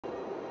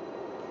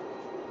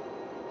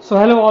So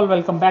hello all,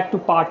 welcome back to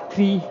part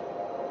 3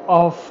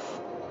 of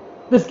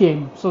this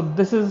game. So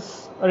this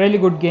is a really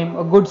good game,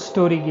 a good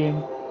story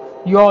game.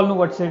 You all know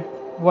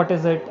what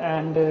is it,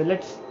 and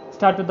let's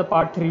start with the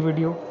part 3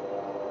 video.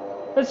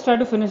 Let's try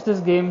to finish this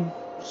game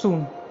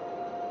soon.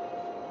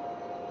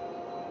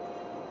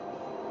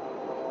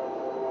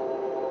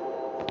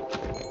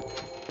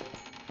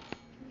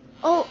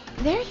 Oh,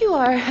 there you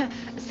are.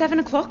 7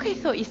 o'clock, I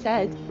thought you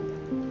said.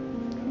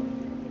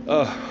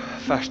 Oh,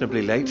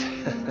 fashionably late.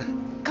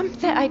 Come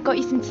sit, I got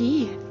you some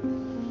tea.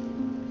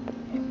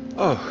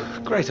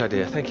 Oh, great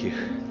idea, thank you.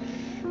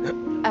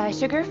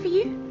 Sugar for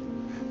you?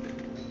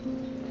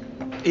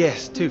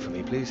 Yes, two for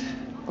me, please.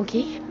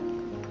 Okay.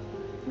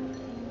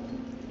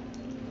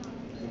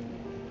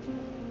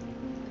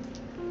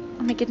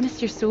 Oh my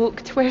goodness, you're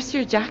soaked. Where's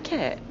your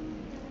jacket?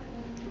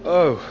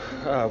 Oh,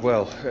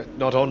 well,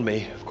 not on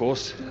me, of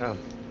course.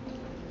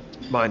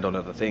 Mind on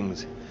other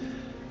things.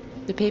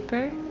 The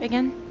paper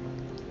again?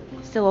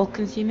 Still all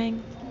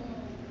consuming?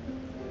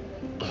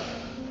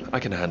 I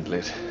can handle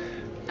it.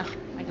 Oh,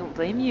 I don't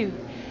blame you.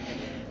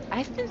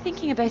 I've been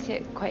thinking about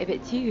it quite a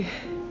bit too.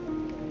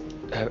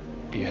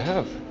 You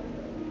have?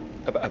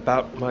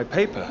 About my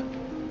paper?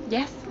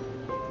 Yes?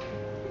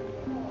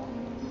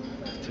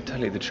 To tell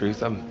you the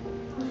truth, I'm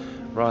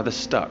rather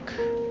stuck.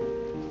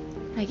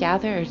 I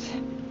gathered.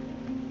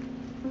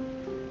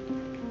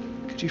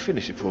 Could you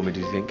finish it for me, do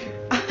you think?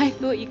 I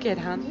thought you could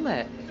handle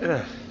it.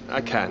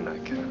 I can. I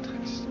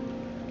just...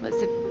 Well,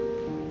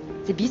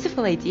 it's a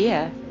beautiful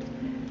idea.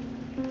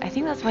 I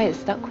think that's why it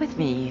stuck with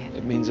me.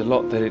 It means a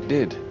lot that it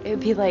did. It would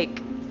be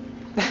like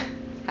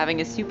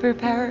having a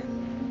superpower,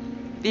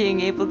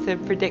 being able to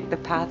predict the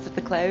paths of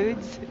the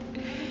clouds.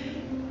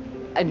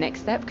 And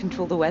next step,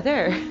 control the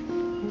weather.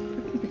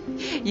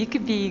 You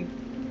could be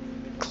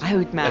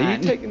Cloud Man. Are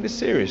you taking this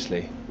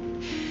seriously?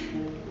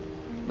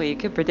 Well, you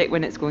could predict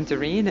when it's going to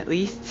rain, at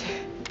least.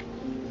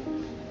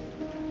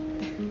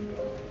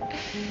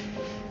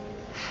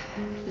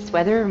 This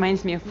weather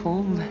reminds me of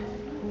home.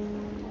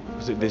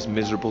 Was it this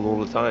miserable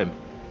all the time?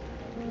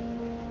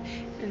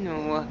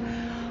 No,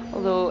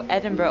 although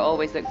Edinburgh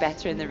always looked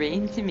better in the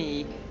rain to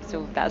me,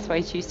 so that's why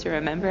I choose to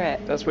remember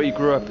it. That's where you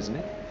grew up, isn't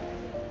it?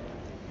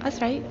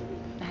 That's right.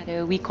 I had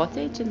a wee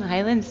cottage in the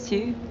Highlands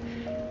too.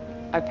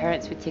 Our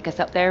parents would take us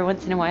up there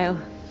once in a while.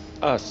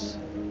 Us?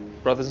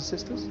 Brothers and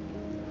sisters?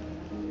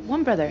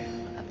 One brother,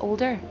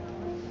 older.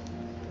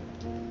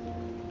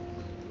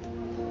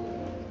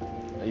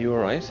 Are you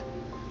alright?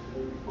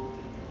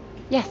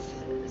 Yes,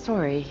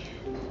 sorry.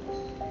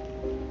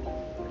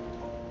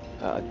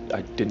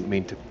 I didn't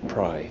mean to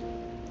pry.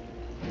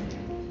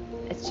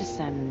 It's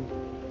just,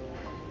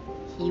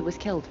 he was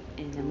killed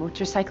in a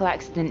motorcycle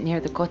accident near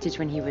the cottage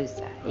when he was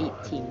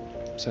 18.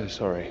 So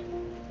sorry.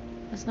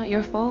 It's not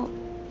your fault.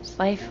 It's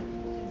life.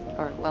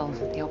 Or, well,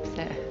 the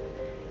opposite.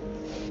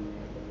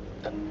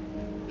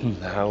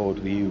 How old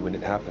were you when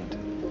it happened?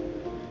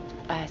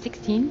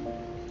 16.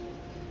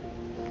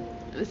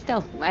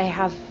 Still, I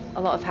have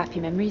a lot of happy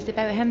memories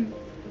about him.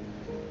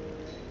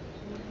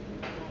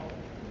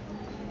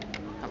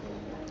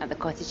 At the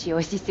cottage, he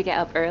always used to get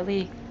up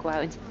early, go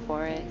out into the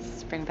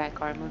forest, bring back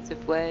armloads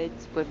of wood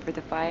for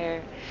the fire.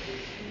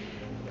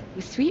 It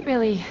was sweet,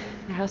 really.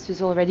 The house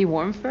was already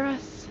warm for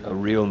us. A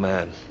real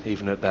man,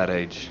 even at that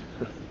age.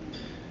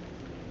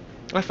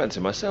 I fancy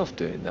myself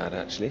doing that,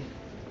 actually.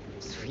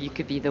 So you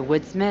could be the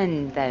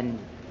woodsman, then.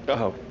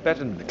 Oh, better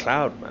than the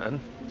Cloud Man.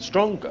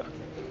 Stronger.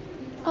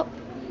 Oh,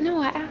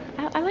 no,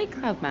 I like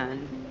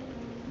Cloudman.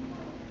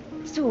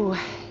 So,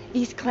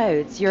 these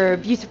clouds, your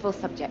beautiful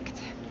subject.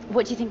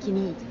 What do you think you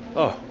need?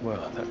 Oh,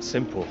 well, that's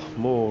simple.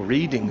 More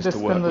readings This to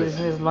work with.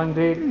 conversation is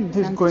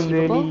Sounds going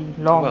achievable. really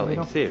long. Well, you in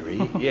know.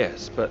 theory,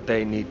 yes, but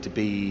they need to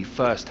be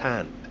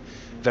first-hand,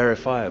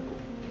 verifiable.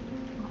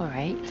 All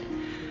right.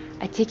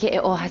 I take it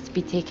all has to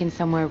be taken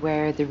somewhere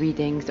where the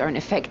readings aren't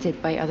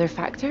affected by other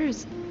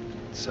factors.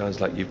 Sounds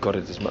like you've got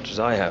it as much as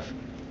I have.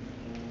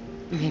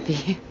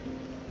 Maybe.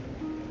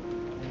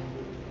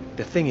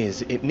 The thing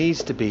is, it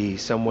needs to be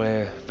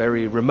somewhere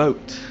very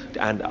remote,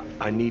 and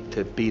I need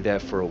to be there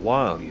for a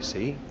while, you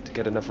see, to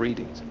get enough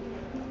readings.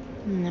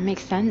 That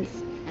makes sense.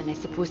 And I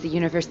suppose the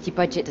university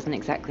budget doesn't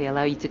exactly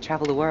allow you to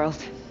travel the world.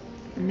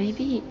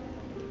 Maybe.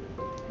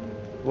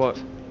 What?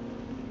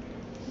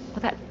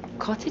 Well, that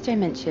cottage I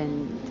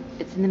mentioned,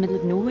 it's in the middle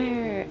of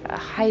nowhere, a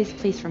highest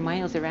place for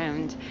miles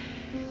around.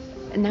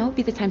 And now would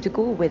be the time to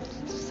go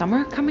with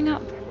summer coming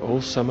up.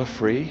 All summer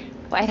free?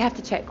 Well, I'd have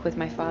to check with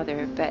my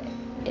father, but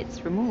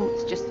it's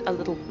remote, just a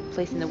little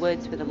place in the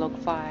woods with a log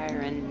fire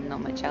and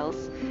not much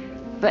else.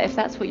 But if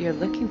that's what you're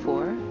looking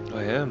for,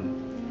 I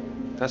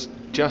am. That's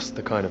just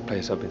the kind of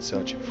place I've been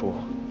searching for.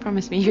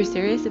 promise me you're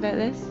serious about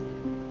this?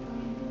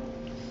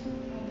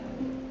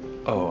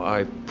 Oh,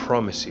 I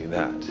promise you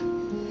that.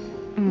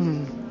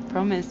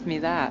 Promise me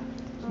that.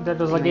 That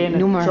was Anyway, again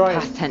no a more choice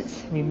past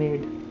tense. we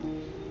made.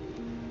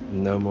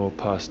 No more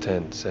past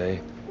tense, eh?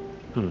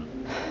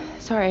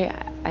 Sorry,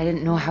 I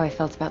didn't know how I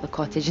felt about the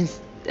cottage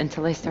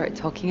until I started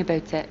talking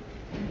about it.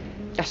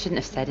 I shouldn't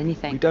have said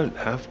anything. We don't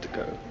have to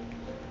go.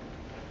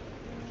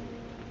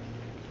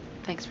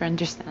 Thanks for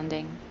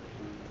understanding.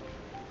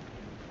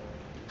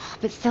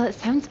 But still, it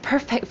sounds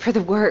perfect for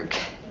the work.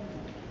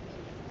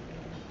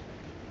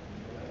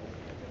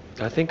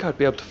 I think I'd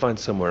be able to find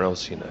somewhere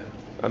else, you know.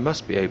 I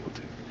must be able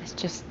to. It's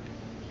just...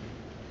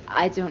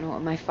 I don't know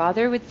what my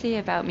father would say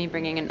about me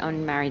bringing an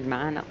unmarried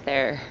man up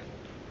there.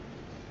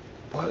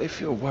 Well,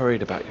 if you're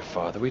worried about your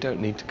father, we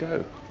don't need to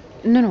go.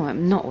 No,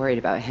 I'm not worried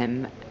about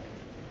him.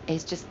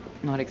 He's just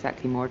not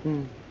exactly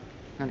modern.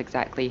 Not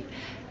exactly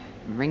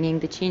ringing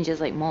the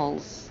changes like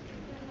Moll's.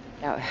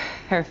 Doubt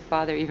her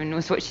father even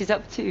knows what she's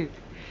up to.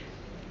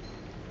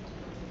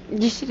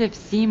 You should have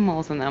seen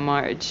Moll's on that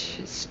march,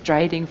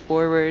 striding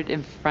forward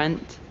in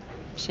front.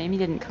 Shame he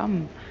didn't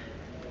come.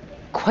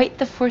 Quite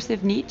the force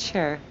of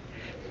nature.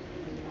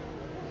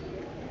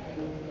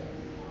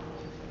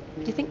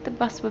 Do you think the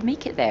bus would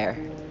make it there?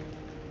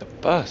 The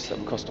bus, that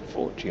would cost a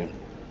fortune.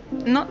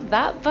 Not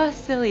that bus,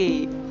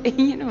 silly.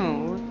 You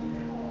know,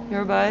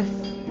 your bus.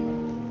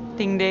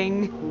 Ding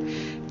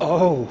ding.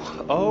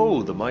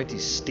 Oh, the mighty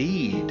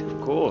steed,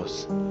 of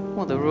course.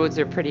 Well, the roads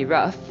are pretty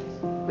rough.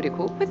 Would it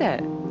cope with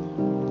it?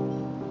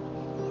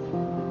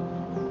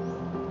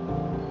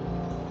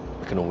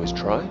 We can always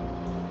try.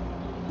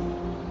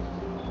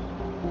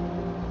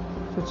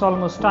 So it's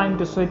almost time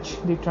to switch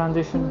the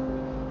transition.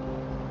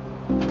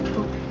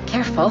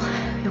 Careful.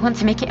 We want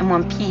to make it in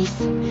one piece.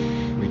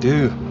 We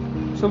do.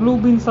 So blue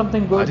means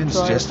something good. I didn't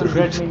suggest and the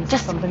red route. means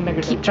Just something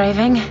negative. keep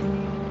driving.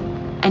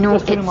 I know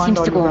Just to it remind seems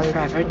all to you go on guys,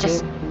 forever. okay?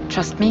 Just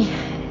trust me.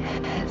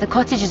 The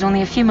cottage is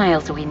only a few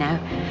miles away now.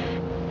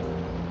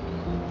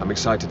 I'm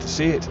excited to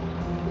see it.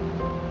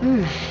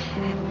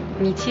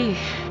 Me too.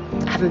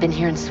 I haven't been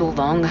here in so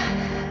long.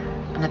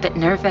 I'm a bit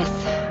nervous.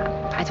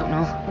 I don't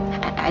know.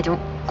 I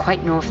don't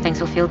quite know if things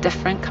will feel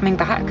different coming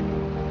back.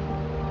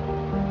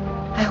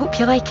 I hope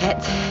you like it.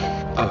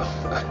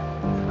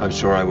 Oh, I'm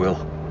sure I will.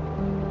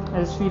 I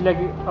just feel like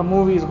a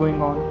movie is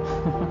going on.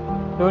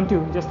 Don't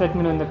you? Just let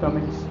me know in the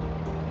comments.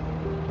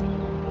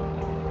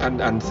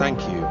 And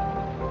thank you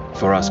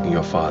for asking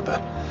your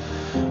father.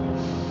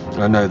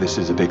 I know this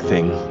is a big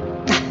thing.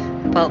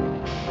 Well,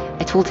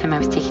 I told him I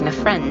was taking a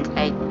friend.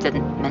 I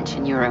didn't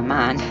mention you were a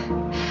man.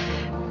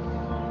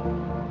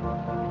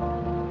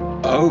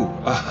 Oh,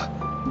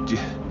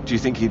 do you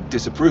think he'd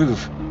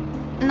disapprove?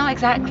 Not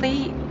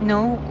exactly,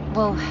 no.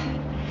 Well,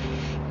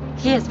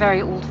 he is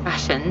very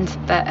old-fashioned,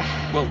 but...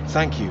 Well,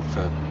 thank you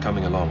for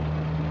coming along.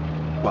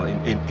 Well,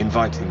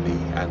 inviting me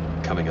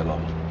and coming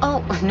along.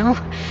 Oh, no.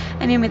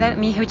 I mean, without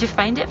me, how'd you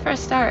find it for a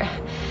start?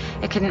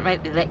 I couldn't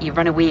rightly let you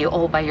run away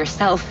all by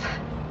yourself.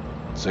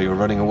 So you're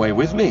running away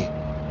with me?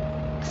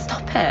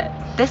 Stop it.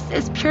 This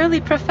is purely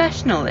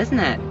professional, isn't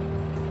it?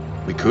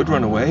 We could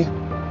run away.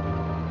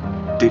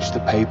 Ditch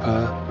the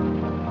paper.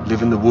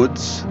 Live in the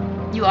woods.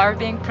 You are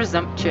being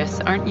presumptuous,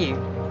 aren't you?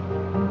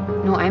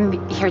 No,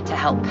 I'm here to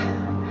help.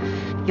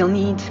 You'll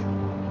need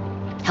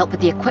help with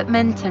the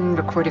equipment and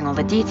recording all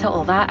the data,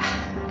 all that.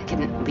 I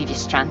couldn't leave you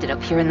stranded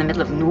up here in the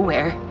middle of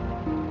nowhere.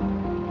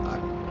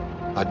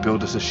 I'd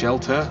build us a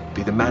shelter,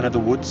 be the man of the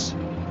woods.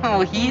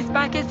 Oh, he's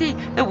back, is he?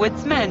 The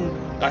woodsman.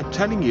 I'm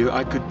telling you,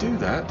 I could do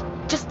that.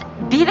 Just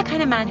be the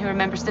kind of man who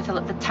remembers to fill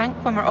up the tank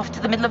when we're off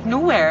to the middle of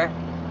nowhere.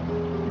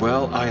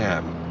 Well, I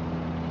am.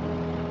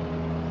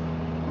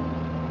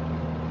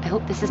 I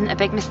hope this isn't a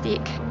big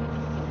mistake.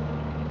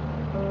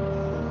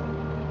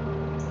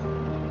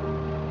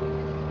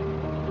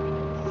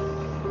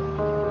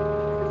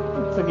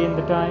 It's again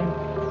the time.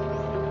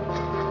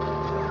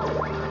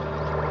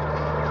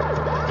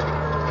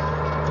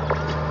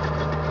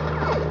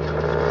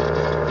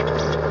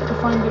 To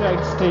find the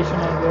right station,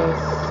 I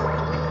guess.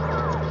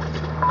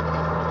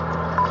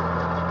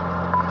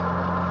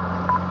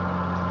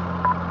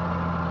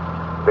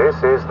 This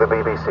is the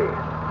BBC.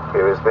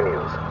 Here is the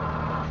news.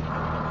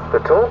 The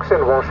talks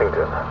in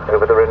Washington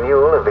over the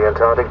renewal of the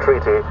Antarctic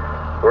Treaty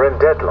were in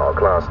deadlock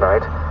last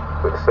night,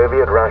 with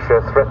Soviet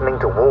Russia threatening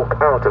to walk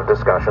out of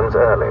discussions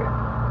early.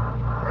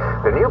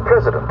 The new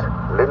president,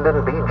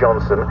 Lyndon B.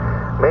 Johnson,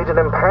 made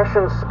an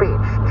impassioned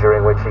speech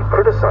during which he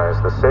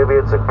criticized the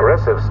Soviets'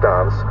 aggressive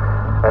stance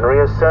and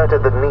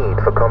reasserted the need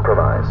for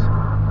compromise.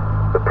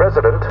 The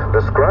president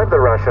described the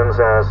Russians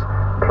as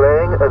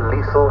playing a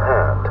lethal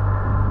hand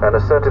and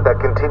asserted that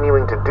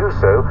continuing to do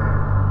so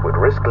would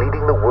risk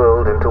leading the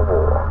world into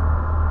war.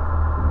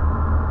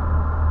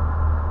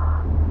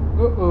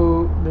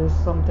 Uh-oh, there's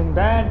something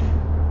bad.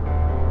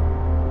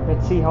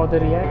 Let's see how they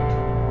react.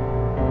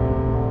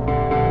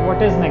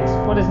 What is next?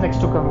 What is next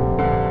to come?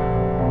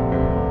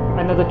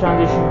 Another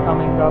transition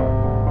coming up.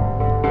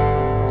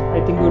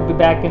 I think we would be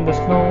back in the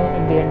snow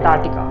in the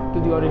Antarctica to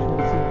the original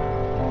scene.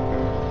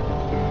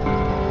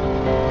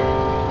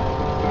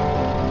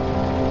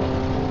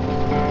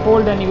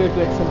 Hold anywhere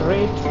to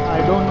accelerate.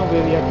 I don't know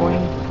where we are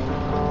going.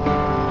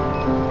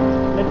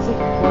 Let's see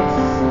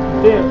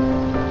what's there.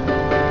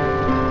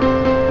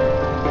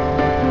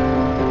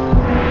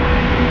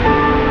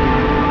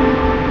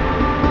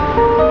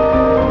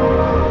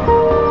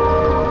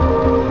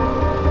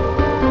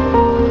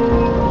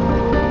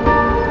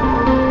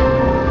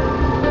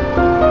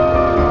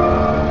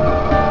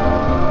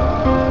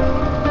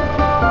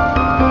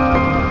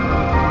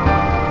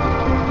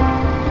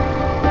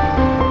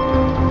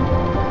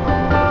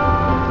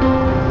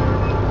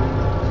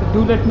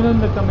 let me know in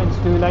the comments.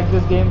 Do you like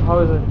this game? How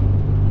is it?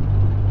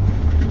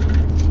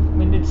 I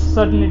mean, it's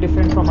certainly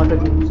different from other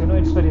games. You know,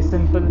 it's very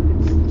simple.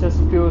 It's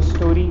just pure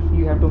story.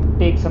 You have to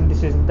take some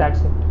decisions. That's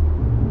it.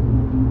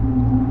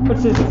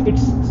 But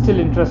it's still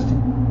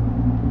interesting.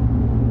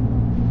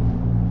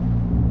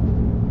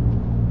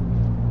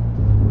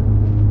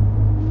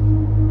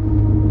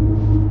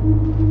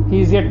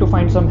 He is yet to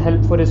find some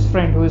help for his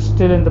friend who is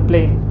still in the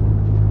plane.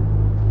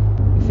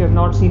 If you have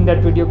not seen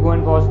that video, go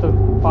and watch the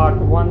part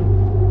 1.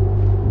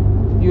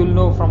 You'll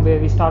know from where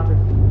we started.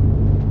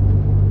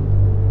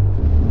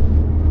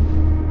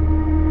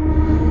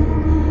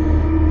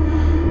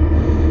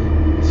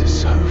 It's a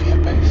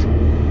Soviet base.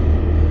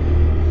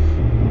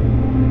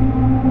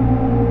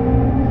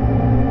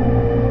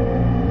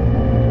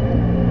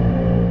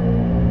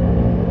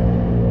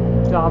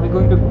 So are we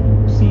going to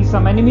see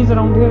some enemies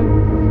around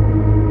here?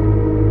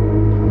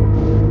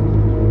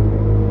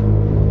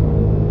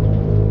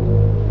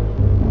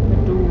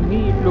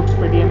 Looks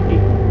pretty empty.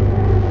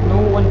 No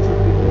one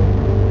should be here.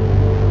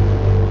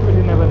 But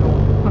you never know.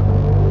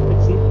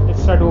 Let's see.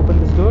 Let's try to open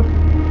this door.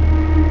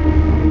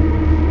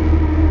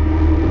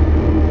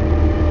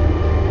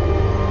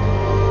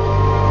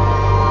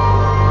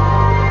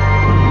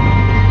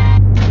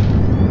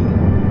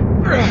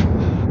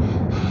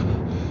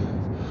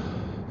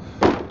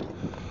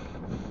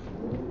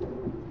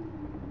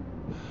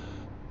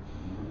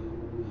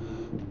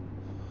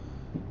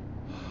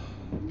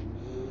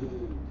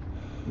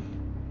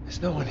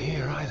 There's no one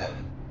here either.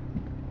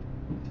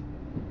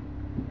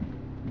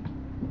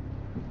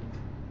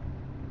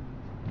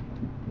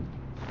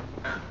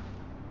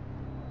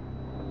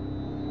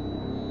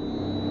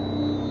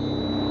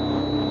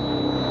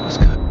 What's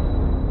going?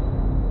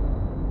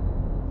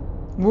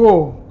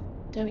 Whoa.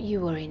 Don't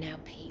you worry now,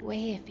 Pete. We're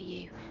here for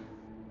you.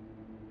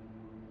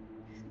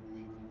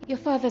 Your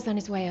father's on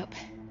his way up.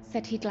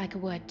 Said he'd like a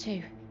word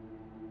too.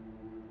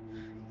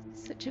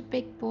 Such a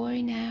big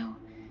boy now.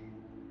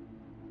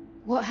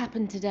 What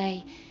happened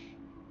today,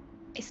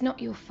 it's not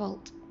your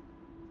fault.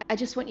 I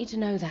just want you to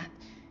know that.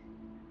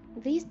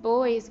 These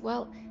boys,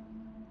 well,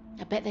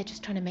 I bet they're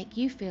just trying to make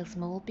you feel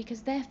small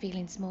because they're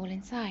feeling small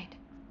inside.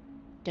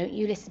 Don't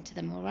you listen to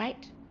them, all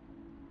right?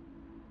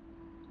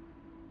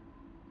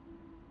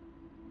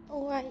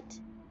 All right.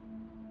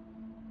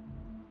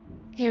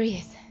 Here he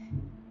is.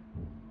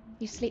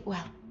 You sleep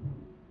well.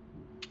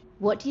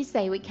 What do you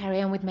say we carry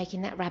on with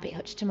making that rabbit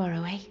hutch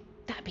tomorrow, eh?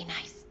 That'd be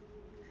nice.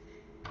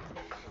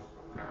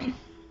 You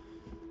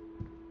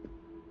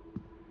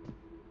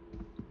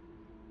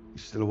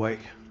still awake?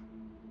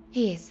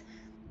 He is.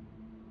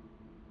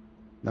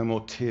 No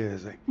more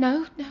tears, eh?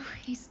 No,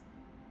 he's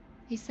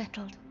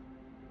settled.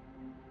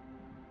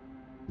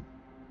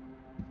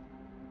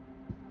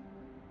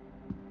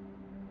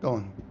 Go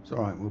on. It's all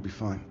right. We'll be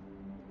fine.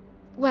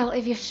 Well,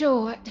 if you're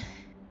sure.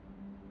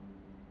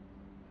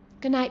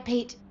 Good night,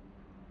 Pete.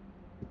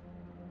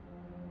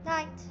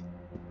 Night.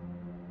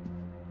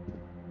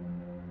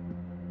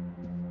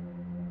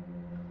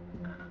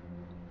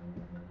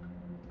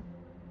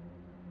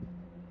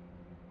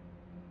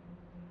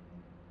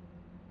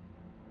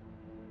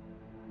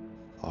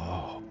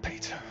 Oh,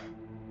 Peter.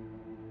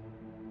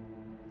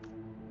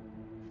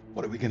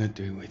 What are we gonna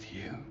do with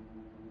you?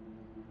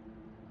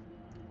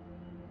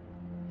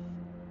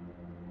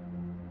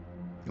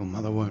 Your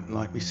mother won't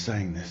like me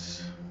saying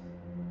this,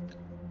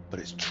 but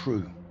it's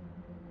true.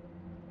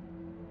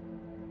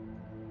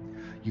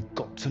 You've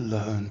got to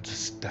learn to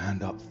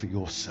stand up for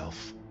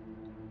yourself.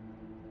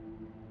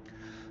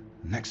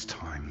 Next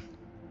time,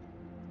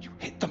 you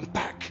hit them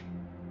back.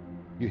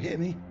 You hear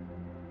me?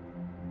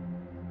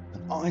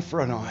 An eye for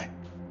an eye.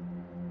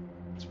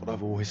 That's what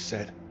I've always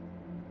said.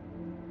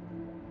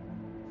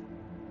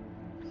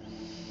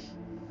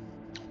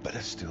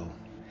 Better still,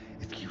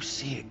 if you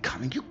see it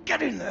coming, you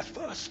get in there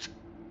first.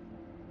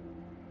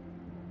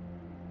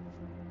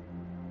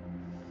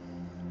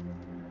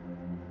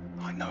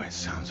 I know it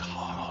sounds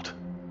hard,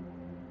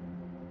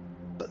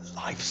 but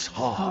life's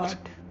hard.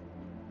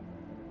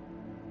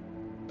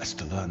 Best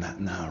to learn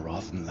that now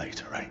rather than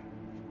later, eh?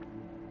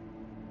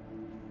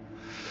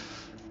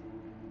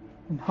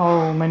 And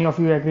how many of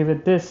you agree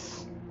with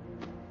this?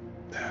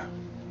 There.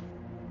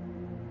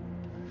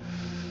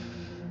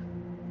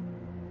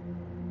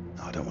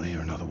 I don't want to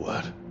hear another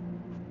word.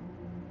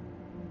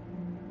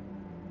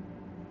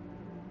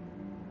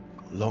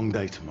 Got a long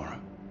day tomorrow.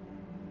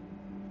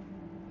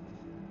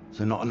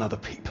 So not another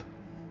peep,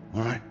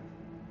 all right?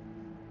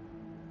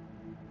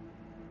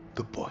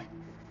 Good boy.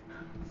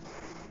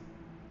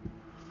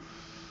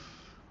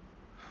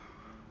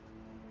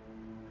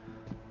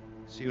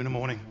 See you in the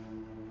morning.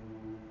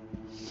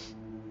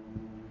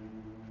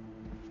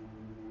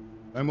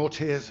 No more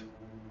tears.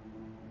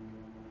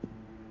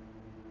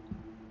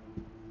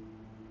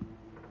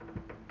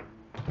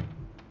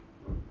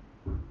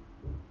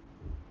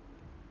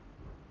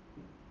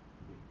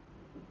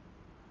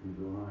 He's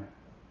all right.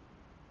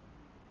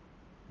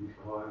 He's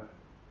quiet.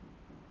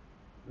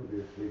 He'll be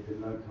asleep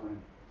in no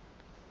time.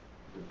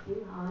 It's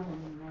too hard on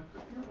him, Red.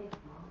 It's not his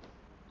fault.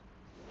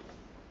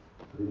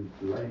 But he's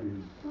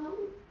blaming. Well,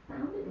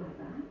 Sounded like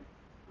that.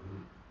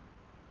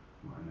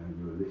 I know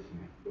you were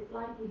listening. It's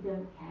like you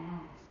don't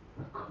care.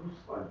 Of course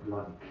I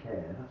bloody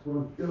care. That's what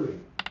I'm doing.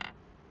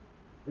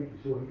 Making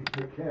sure he can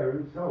take care of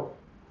himself.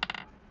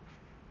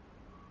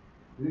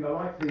 You think I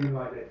like seeing him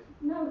like this?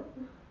 No,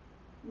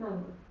 no, of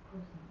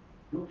course not.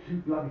 You're too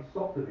bloody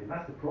soft of him.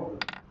 That's the problem.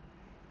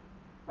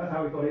 That's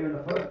how he got here in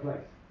the first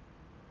place.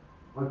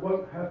 I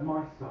won't have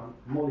my son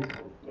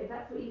mollycoddled. If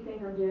that's what you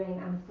think I'm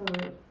doing, I'm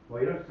sorry.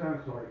 Well, you don't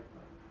sound sorry.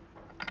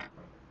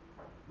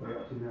 What are you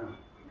up to now?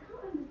 I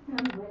can't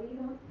understand why you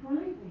aren't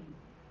thriving.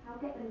 I'll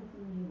get them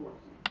some new water.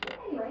 But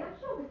anyway, I'm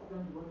sure Mrs.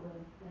 Underwood will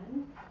understand.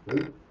 Who?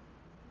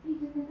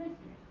 Peter's her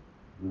mistress.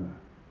 No,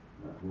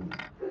 that woman.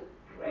 Good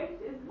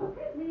gracious, look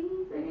at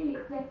these.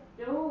 It's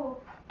next door.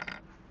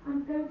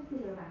 I'm going to see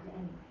her about it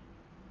anyway.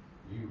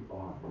 You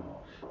are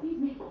not. Excuse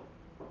me.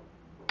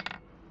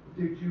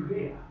 Did you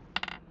hear?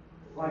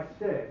 I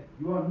said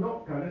you are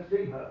not going to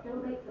see her.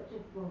 Don't make such a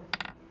fuss.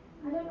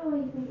 I don't know why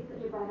you think it's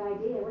such a bad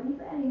idea when you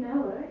barely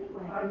know her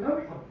anyway. I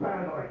know it's a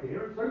bad idea,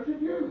 and so should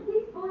you.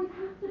 These boys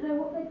have to know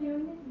what they're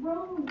doing is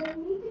wrong. They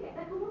need to get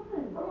their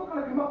comeuppance. I'm not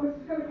going to come up, this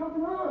is going to come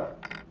from her.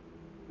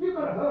 You've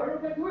got to hurt her,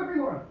 it'll get to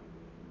everyone.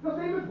 You'll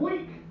see him as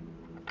weak.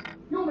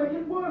 You'll make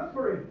it worse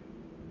for him.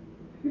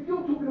 If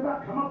you're talking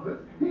about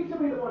comeuppance, he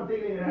should be the one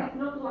dealing it out. He's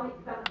not like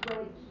that,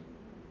 Reg.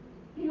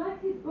 He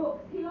likes his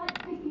books. He likes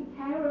taking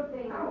care of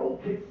things. All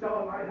kids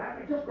start like that,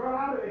 they just grow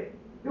out of it.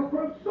 He'll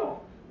grow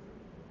soft.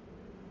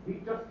 He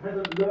just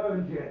hasn't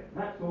learned yet,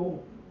 that's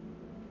all.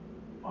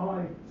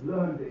 I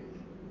learned it.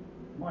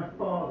 My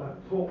father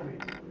taught me,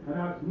 and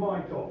now it's my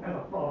job as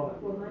a father.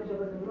 Well, my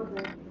job as a mother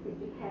is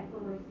to care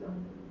for my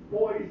son.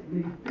 Boys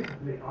need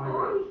discipline, Ira.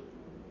 Boys?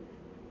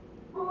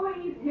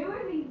 Boys? Who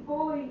are these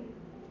boys?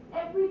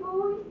 Every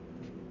boy?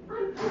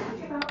 I'm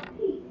talking about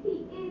Pete.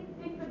 He is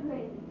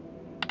disciplined.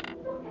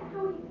 Look at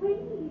how he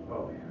reads.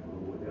 Oh, yeah,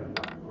 well, they're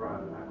not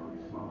proud of that, I'm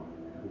smart.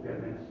 We'll get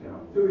him in a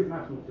scout. Do his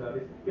national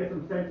service, get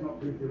some sense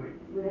not to doing.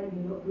 With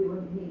any luck, we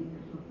won't need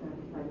national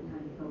service by the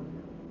time he's old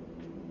enough.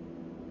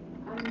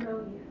 I know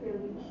you feel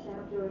you missed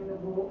out during the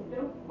war.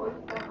 Don't push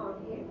that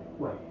on him.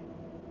 Wait.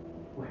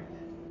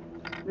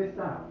 Missed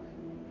out?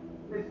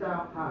 Missed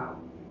out how?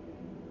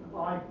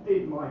 I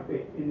did my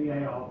bit in the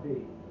ARP.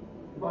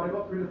 If I'd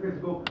got through the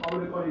physical, I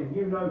would have got in.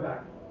 You know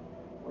that.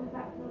 Was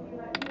that talking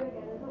about you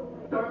again as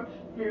always? Don't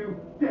you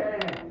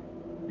dare!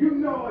 You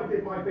know I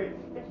did my bit.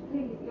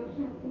 Please, you're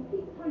shouting.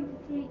 Keep trying to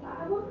sleep.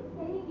 I wasn't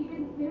saying you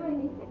didn't do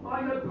anything.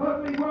 I know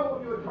perfectly well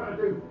what you were trying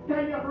to do.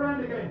 Gain the upper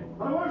hand again.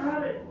 And I won't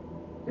have it.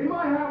 In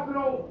my house and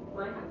all.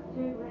 My house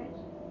too, Reg.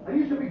 And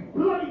you should be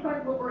bloody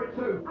thankful for it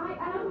too. I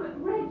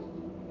am, Reg.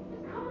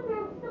 Just calm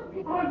down. Stop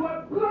it. I've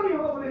worked bloody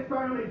hard for this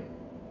family.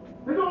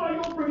 It's not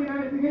like you're bringing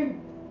anything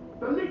in.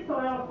 The least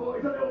I ask for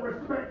is a little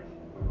respect.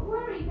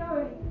 Where are you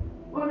going?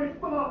 I'm his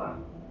father.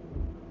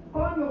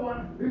 I'm the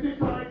one who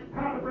decides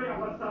how to bring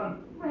up a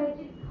son. Reg,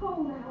 it's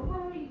cold out.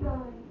 Where are you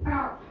going?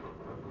 Out.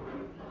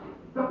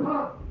 The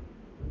pub.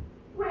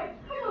 Reg,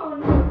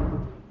 come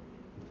on.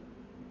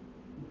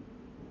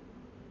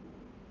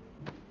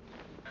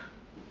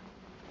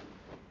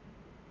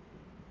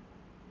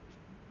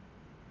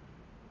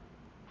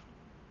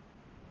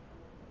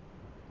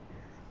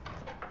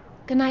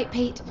 Good night,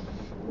 Pete.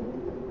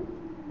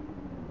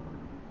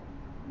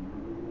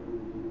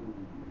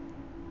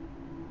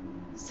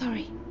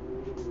 Sorry.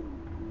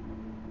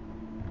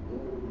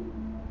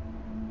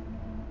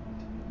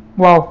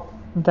 Wow,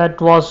 that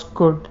was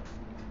good.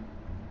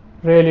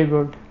 Really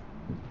good.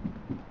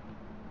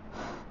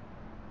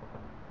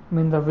 I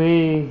mean, the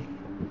way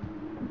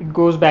it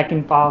goes back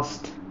in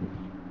past.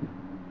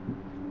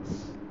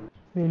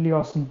 Really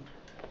awesome.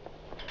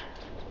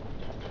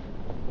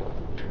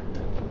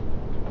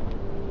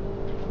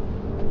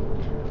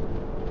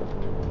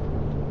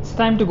 It's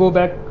time to go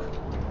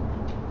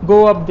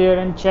up there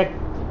and check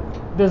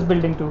this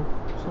building too.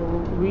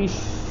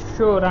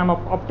 So I'm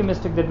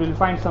optimistic that we'll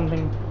find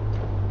something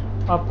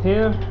up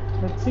here.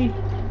 Let's see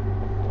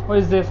what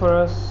is there for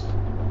us.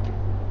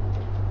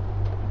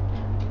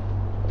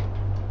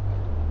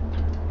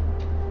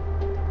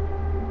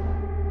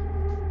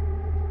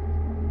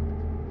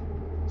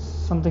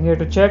 Something here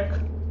to check.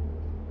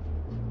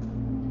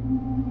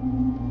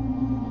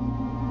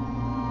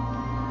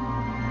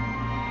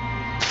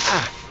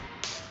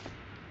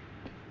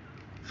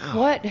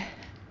 What?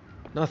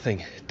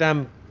 Nothing.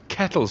 Damn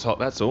kettle's hot,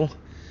 that's all.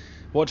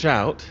 Watch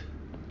out.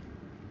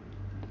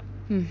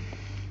 You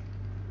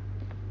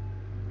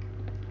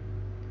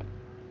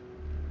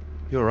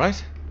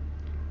alright?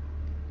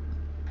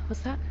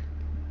 What's that?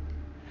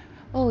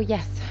 Oh,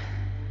 yes.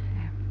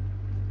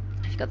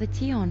 I've got the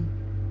tea on.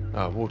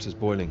 Ah, water's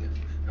boiling.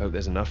 Hope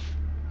there's enough.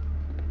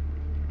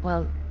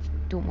 Well,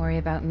 don't worry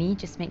about me.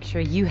 Just make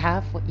sure you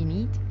have what you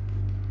need.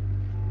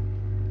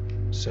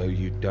 So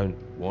you don't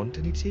want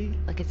any tea?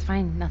 Look, it's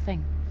fine.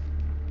 Nothing.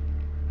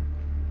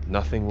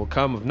 Nothing will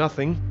come of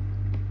nothing.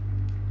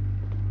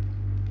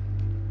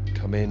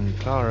 Come in,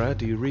 Clara.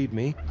 Do you read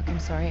me? Look, I'm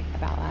sorry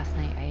about last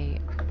night.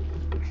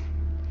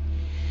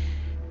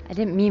 I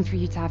didn't mean for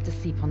you to have to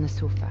sleep on the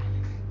sofa.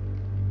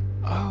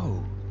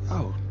 Oh,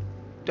 Oh,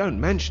 don't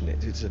mention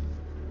it. It's a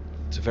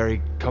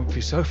very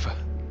comfy sofa.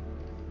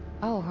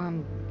 Oh,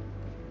 I'm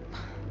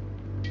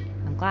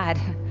glad.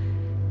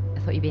 I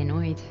thought you'd be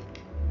annoyed.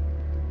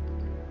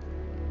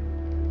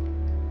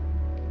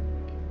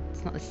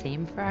 It's not the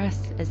same for us,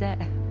 is it?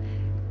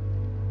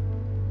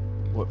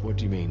 What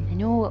do you mean? I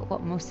know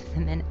what most of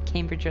the men at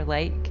Cambridge are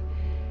like.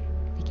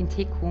 They can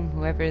take home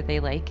whoever they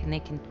like and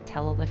they can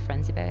tell all their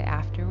friends about it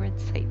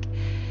afterwards. Like,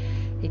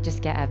 they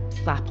just get a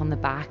slap on the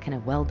back and a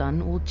well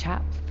done, old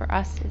chap. For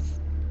us,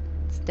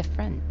 it's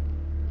different.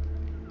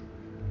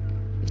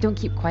 If you don't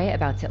keep quiet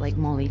about it like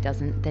Molly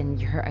doesn't, then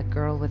you're a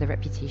girl with a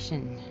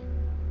reputation.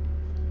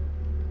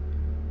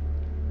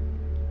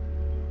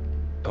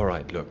 All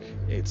right, look,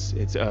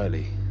 it's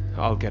early.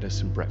 I'll get us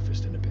some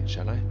breakfast in a bit,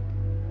 shall I?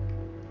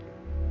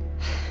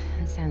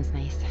 That sounds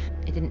nice.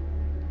 It didn't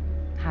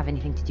have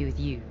anything to do with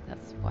you,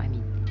 that's what I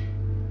mean.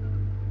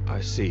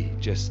 I see,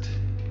 just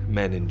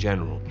men in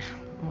general.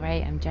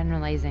 Alright, I'm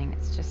generalizing.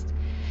 It's just,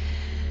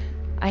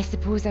 I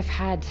suppose I've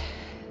had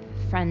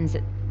friends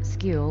at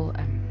school,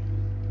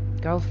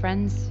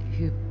 girlfriends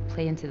who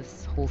play into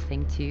this whole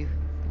thing too,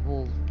 the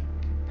whole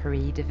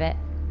parade of it.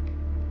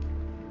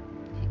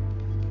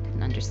 I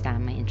couldn't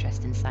understand my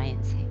interest in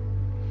science.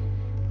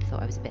 I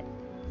thought I was a bit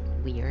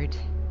weird.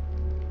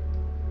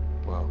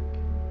 Well,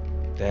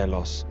 their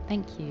loss.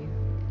 Thank you.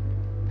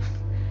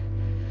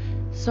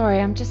 Sorry,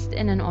 I'm just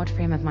in an odd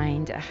frame of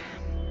mind.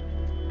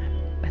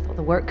 I thought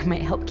the work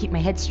might help keep my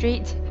head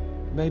straight.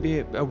 Maybe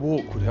a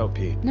walk would help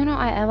you. No,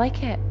 I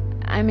like it.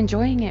 I'm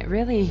enjoying it,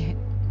 really.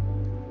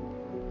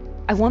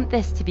 I want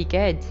this to be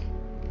good.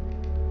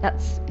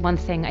 That's one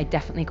thing I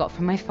definitely got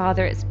from my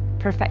father. It's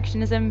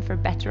perfectionism, for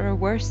better or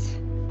worse.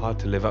 Hard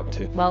to live up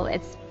to. Well,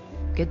 it's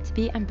good to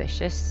be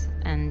ambitious,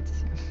 and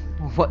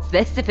what's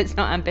this if it's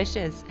not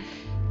ambitious?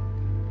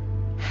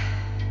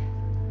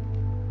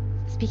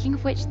 Speaking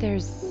of which,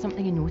 there's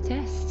something I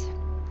noticed.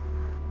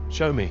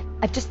 Show me.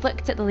 I've just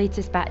looked at the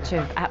latest batch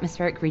of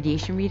atmospheric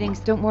radiation readings.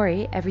 Don't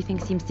worry, everything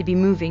seems to be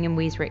moving in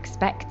ways we're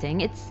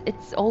expecting.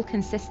 It's all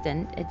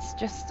consistent. It's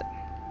just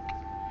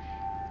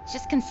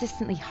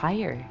consistently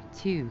higher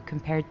too,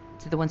 compared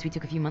to the ones we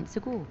took a few months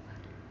ago.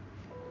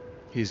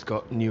 He's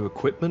got new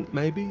equipment,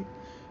 maybe?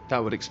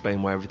 That would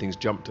explain why everything's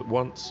jumped at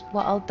once.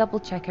 Well, I'll double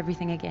check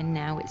everything again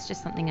now. It's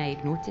just something I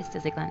noticed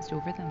as I glanced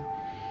over them.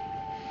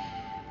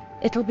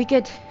 It'll be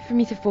good for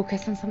me to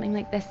focus on something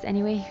like this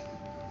anyway.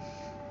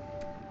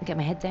 Get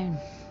my head down.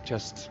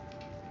 Just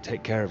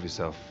take care of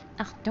yourself.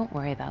 Oh, don't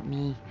worry about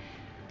me.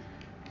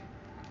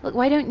 Look,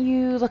 why don't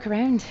you look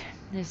around?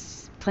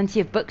 There's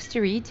plenty of books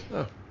to read.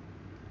 Oh.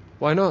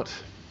 Why not,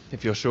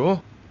 if you're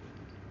sure?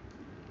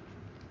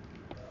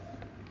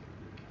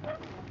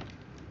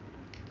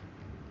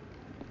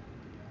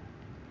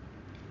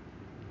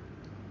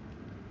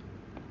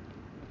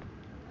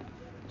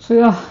 So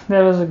yeah,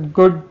 there was a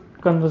good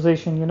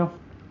conversation, you know.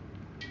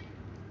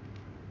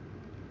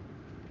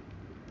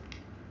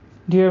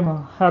 Dear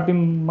Ma, happy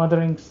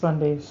Mothering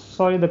Sunday.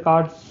 Sorry the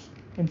card's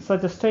in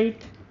such a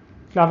state.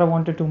 Clara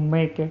wanted to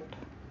make it.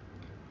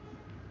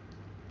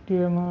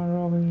 Dear Ma,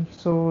 Robbie.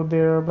 So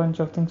there are a bunch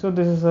of things. So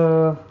this is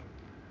a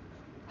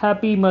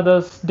Happy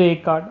Mother's Day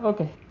card.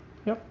 Okay.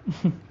 Yep.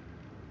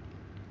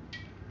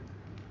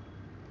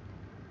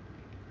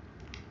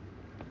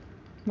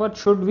 What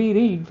should we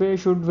read? Where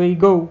should we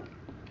go?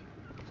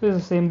 So it's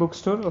the same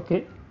bookstore.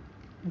 Okay.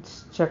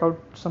 Let's check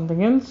out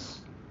something else.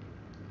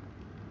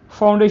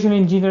 Foundation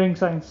Engineering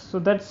Science. So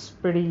that's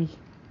pretty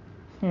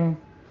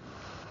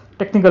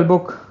technical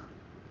book.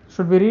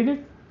 Should we read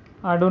it?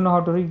 I don't know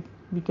how to read.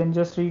 We can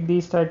just read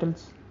these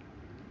titles.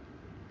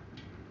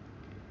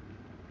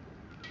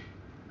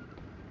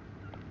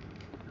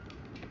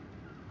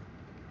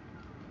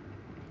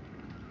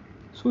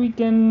 So we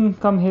can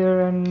come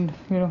here and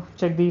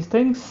check these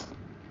things.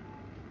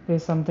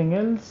 There's something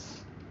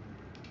else.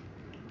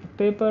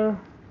 Paper.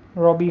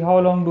 Robbie, how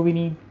long do we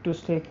need to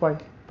stay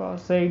quiet? Pa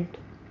said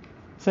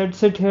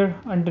sit here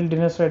until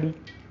dinner's ready.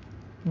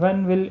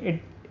 When will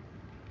it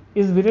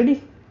is we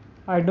ready?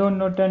 I don't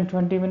know,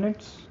 10-20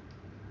 minutes.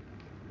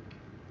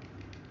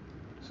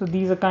 So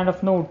these are kind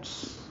of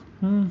notes.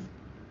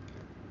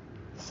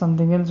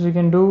 Something else we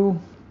can do.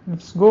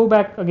 Let's go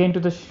back again to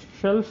the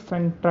shelf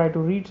and try to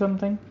read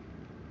something.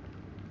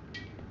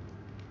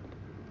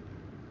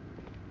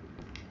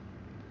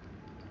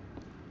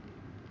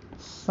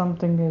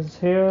 Something is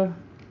here.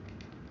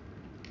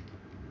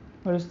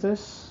 What is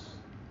this?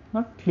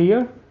 Not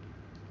clear.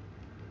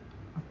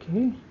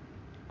 Okay,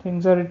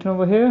 things are written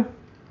over here.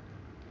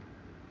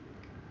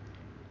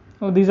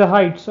 Oh, these are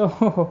heights.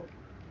 Oh,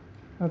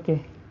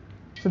 okay.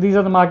 So these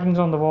are the markings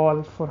on the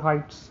wall for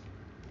heights.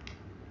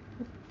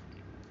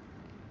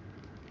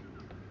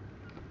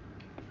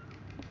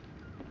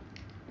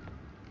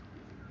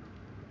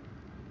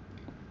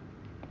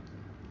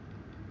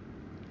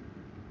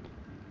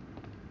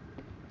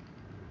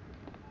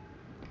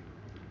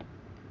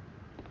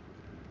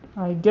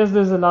 I guess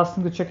this is the last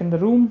thing to check in the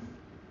room.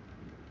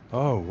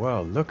 Oh,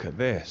 well, look at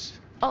this.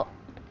 Oh,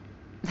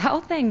 that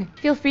whole thing.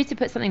 Feel free to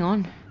put something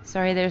on.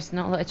 Sorry, there's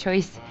not a lot of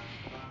choice.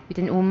 We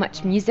didn't own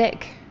much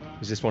music.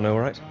 Is this one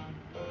alright?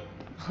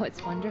 Oh,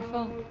 it's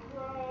wonderful.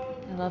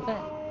 I love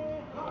it.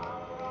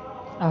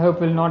 I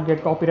hope we'll not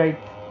get copyright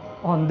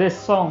on this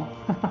song.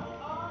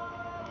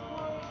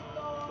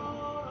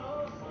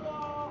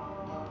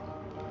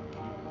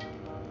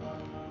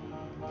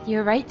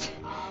 You're right.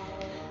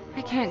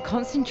 I can't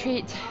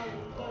concentrate.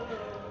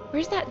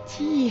 Where's that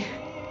tea?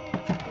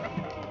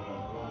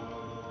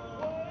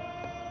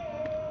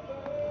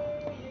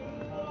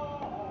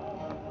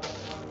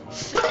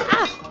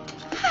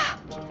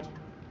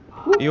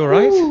 You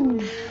alright?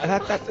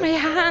 My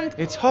hand.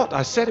 It's hot.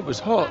 I said it was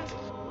hot.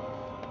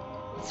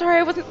 Sorry,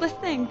 I wasn't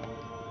listening.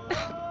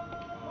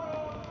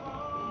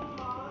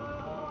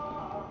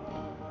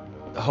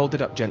 Hold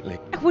it up gently.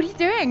 What are you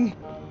doing?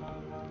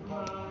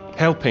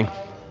 Helping.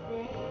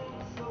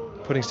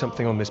 Putting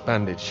something on this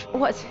bandage.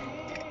 What?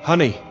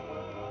 Honey.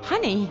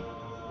 Honey?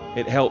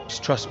 It helps,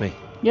 trust me.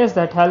 Yes,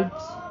 that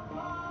helps.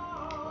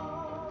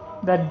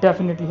 That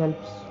definitely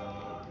helps.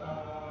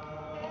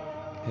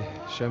 Here,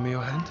 show me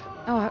your hand.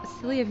 Oh, how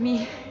silly of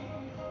me.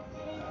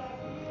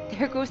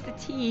 There goes the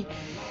tea.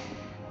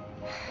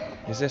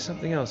 Is there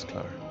something else,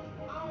 Clara?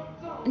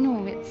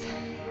 No, it's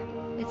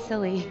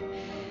silly.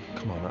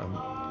 Come on,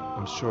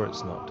 I'm sure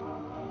it's not.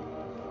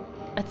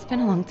 It's been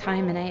a long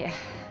time and I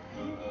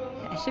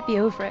should be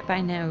over it by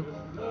now.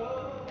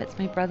 But it's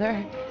my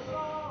brother.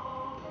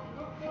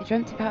 I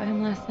dreamt about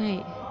him last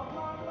night.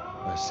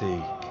 I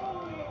see.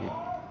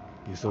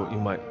 You thought you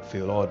might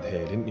feel odd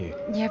here, didn't you?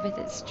 Yeah, but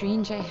it's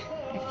strange. I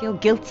feel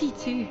guilty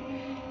too.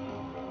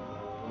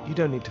 You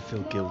don't need to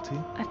feel guilty.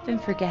 I've been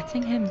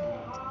forgetting him.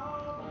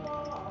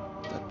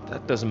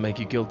 That doesn't make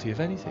you guilty of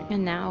anything.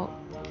 And now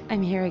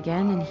I'm here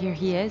again and here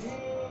he is.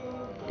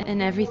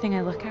 And everything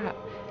I look at.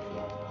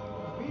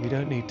 You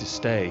don't need to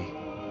stay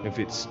if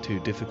it's too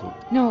difficult.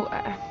 No,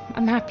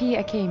 I'm happy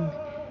I came.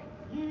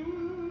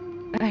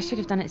 I should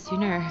have done it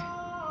sooner.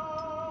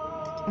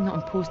 Not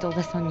imposed all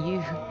this on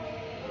you.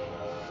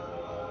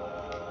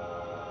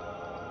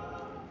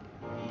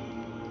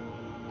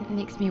 It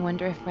makes me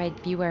wonder if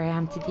I'd be where I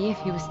am today if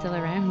he was still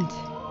around.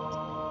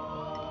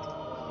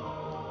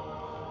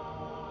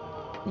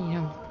 You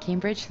know,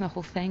 Cambridge, the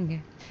whole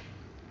thing.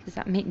 Does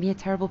that make me a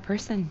terrible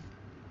person?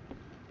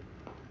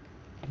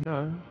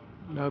 No,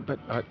 but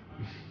I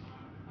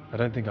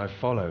don't think I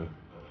follow.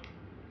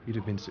 You'd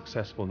have been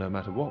successful no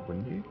matter what,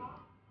 wouldn't you?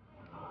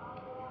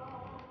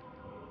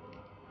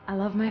 I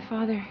love my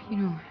father, you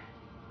know.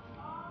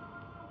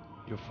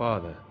 Your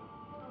father?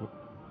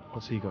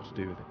 What's he got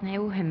to do with it? I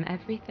owe him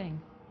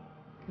everything.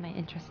 My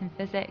interest in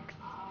physics,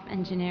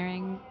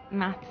 engineering,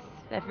 maths,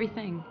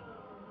 everything.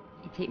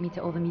 He'd take me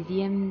to all the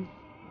museums,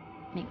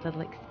 make little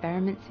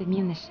experiments with me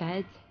in the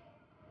shed.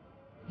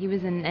 He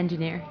was an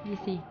engineer, you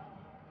see.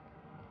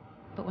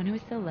 But when I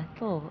was still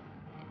little,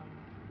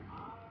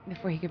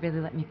 before he could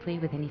really let me play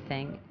with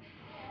anything,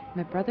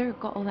 my brother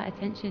got all that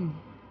attention.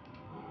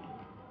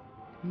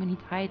 And when he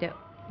died, it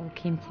all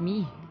came to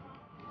me.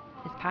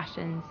 His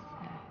passions,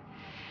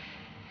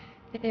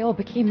 they all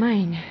became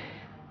mine.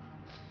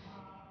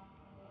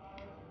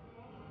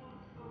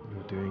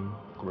 You're doing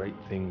great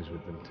things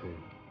with them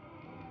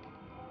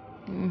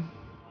too.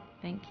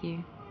 Thank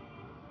you.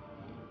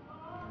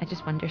 I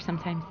just wonder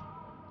sometimes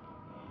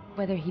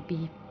whether he'd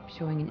be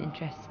showing an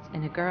interest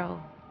in a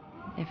girl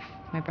if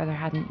my brother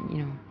hadn't, you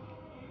know.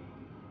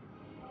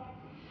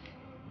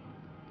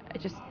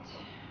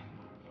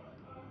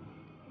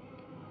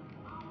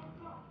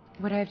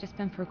 Would I have just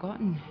been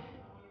forgotten?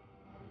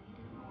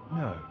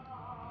 No,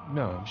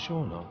 I'm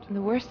sure not. And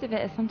the worst of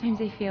it is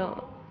sometimes I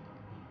feel...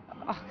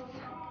 Oh,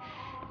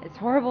 it's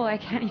horrible, I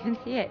can't even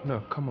see it. No,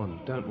 come on,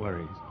 don't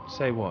worry.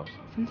 Say what?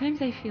 Sometimes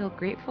I feel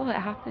grateful it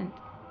happened.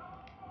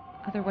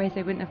 Otherwise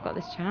I wouldn't have got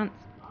this chance.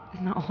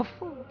 Isn't that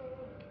awful?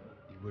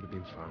 You would have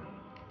been fine.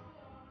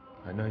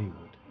 I know you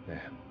would.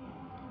 There.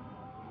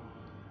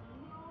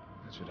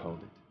 That should hold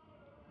it.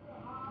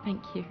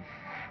 Thank you.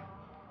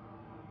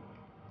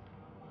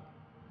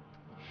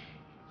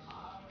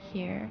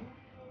 Here.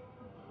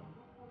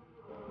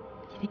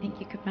 Do you think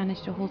you could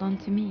manage to hold on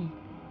to me?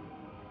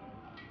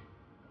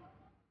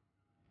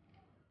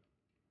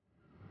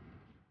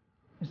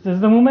 Is this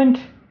the moment?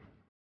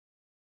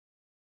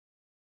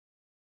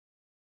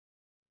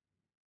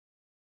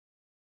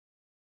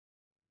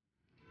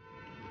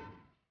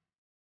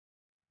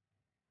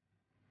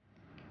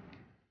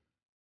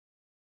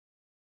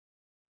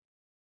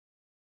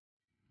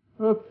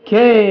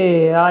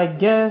 Okay, I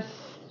guess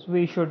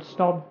we should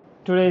stop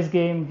today's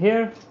game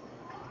here.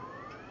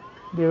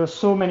 There were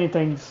so many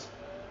things.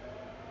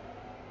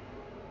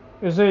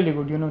 It was really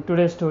good, you know,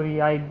 today's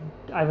story. I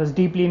was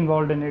deeply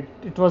involved in it.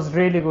 It was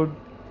really good.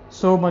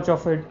 So much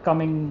of it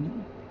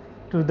going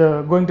to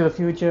the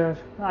future.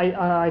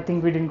 I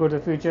think we didn't go to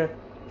the future.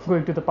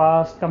 Going to the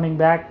past, coming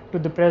back to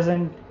the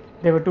present.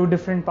 There were two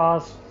different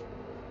pasts.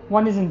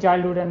 One is in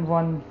childhood and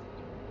one,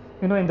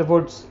 you know, in the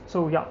woods.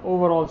 So yeah,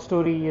 overall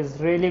story is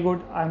really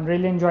good. I'm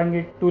really enjoying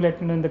it. Do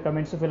let me know in the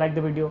comments if you like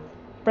the video.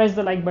 Press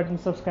the like button,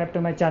 subscribe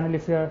to my channel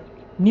if you're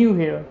new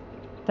here.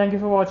 Thank you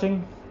for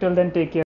watching. Till then, take care.